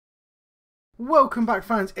Welcome back,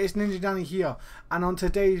 fans, it's Ninja Danny here, and on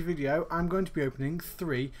today's video I'm going to be opening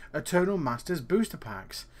 3 Eternal Masters booster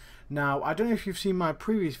packs. Now, I don't know if you've seen my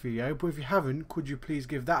previous video, but if you haven't, could you please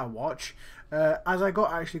give that a watch, as I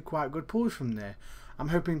got actually quite good pulls from there. I'm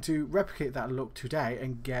hoping to replicate that look today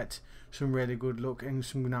and get some really good luck and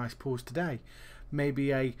some nice pulls today.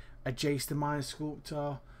 Maybe a Jace the Mind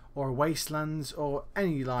Sculptor or a Wastelands or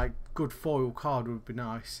any like good foil card would be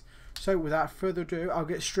nice. So without further ado, I'll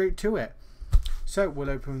get straight to it. So we'll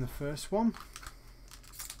open the first one.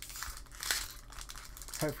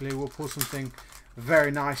 Hopefully we'll pull something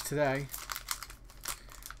very nice today.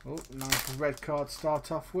 Oh, nice red card to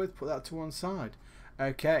start off with. Put that to one side.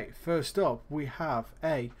 Okay, first up we have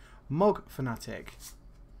a Mog Fanatic,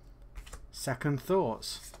 Second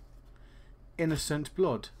Thoughts, Innocent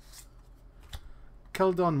Blood,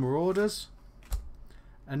 Keldon Marauders,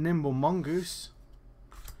 a Nimble Mongoose,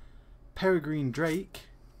 Peregrine Drake,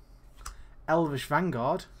 Elvish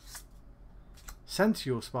Vanguard,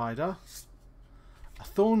 Sentinel Spider, a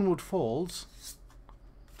Thornwood Falls,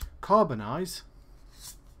 Carbonize,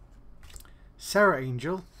 Serra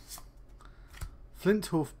Angel,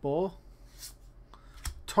 Flinthoof Boar,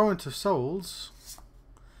 Torrent of Souls,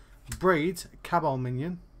 Braid Cabal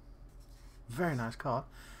Minion, very nice card,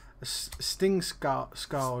 a Sting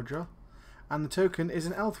Scourger, and the token is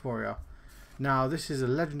an Elf Warrior. Now this is a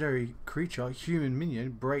legendary creature, human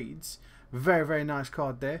minion, Braids. Very nice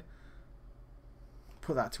card there.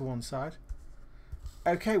 Put that to one side.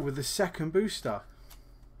 Okay, with the second booster.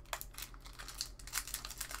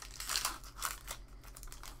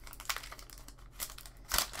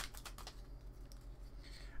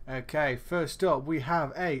 Okay, first up we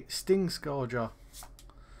have a Sting Scourger,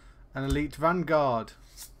 an Elite Vanguard,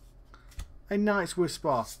 a Night's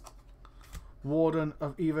Whisper, Warden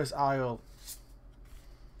of Eva's Isle,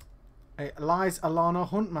 a Lies Alana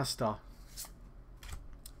Huntmaster,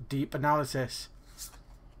 Deep Analysis,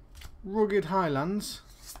 Rugged Highlands,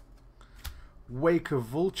 Wake of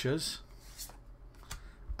Vultures,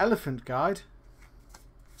 Elephant Guide,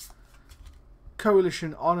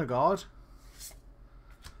 Coalition Honor Guard,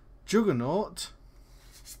 Juggernaut,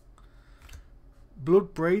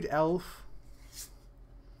 Bloodbraid Elf,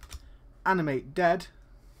 Animate Dead,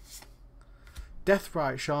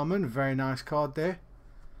 Deathrite Shaman, very nice card there,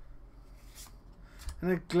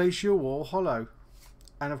 and a Glacial Wall Hollow,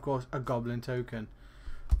 and of course a Goblin token.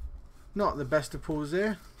 Not the best of pulls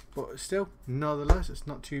there, but still, nonetheless, it's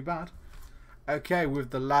not too bad. Okay,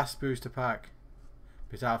 with the last booster pack.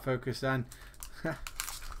 Bit out of focus then.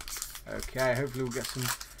 Okay, hopefully we'll get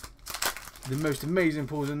the most amazing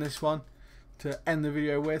pulls in this one to end the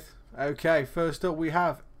video with. Okay, first up we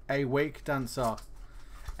have a Wake Dancer,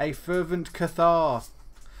 a Fervent Cathar,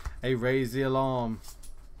 a Raise the Alarm,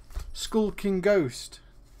 Skulking Ghost,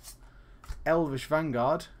 Elvish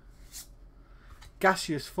Vanguard,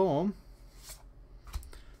 Gaseous Form,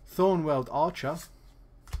 Thornweld Archer,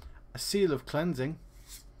 a Seal of Cleansing,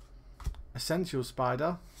 a Sentinel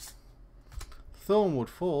Spider, Thornwood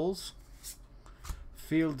Falls,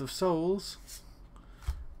 Field of Souls,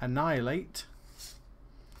 Annihilate,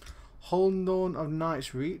 Horndawn of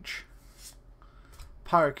Night's Reach,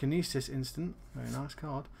 Pyrokinesis Instant, very nice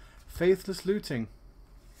card, Faithless Looting,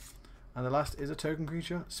 and the last is a token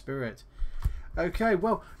creature, Spirit. Okay,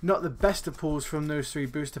 well, not the best of pulls from those 3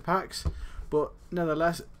 booster packs, but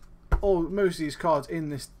nonetheless, most of these cards in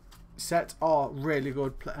this set are really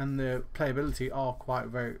good, and the playability are quite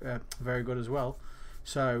very good as well.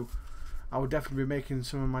 So I will definitely be making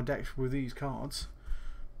some of my decks with these cards.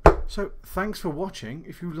 So thanks for watching.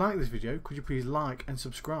 If you like this video, could you please like and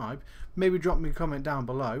subscribe? Maybe drop me a comment down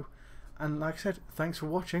below. And like I said, thanks for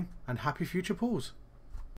watching and happy future pulls.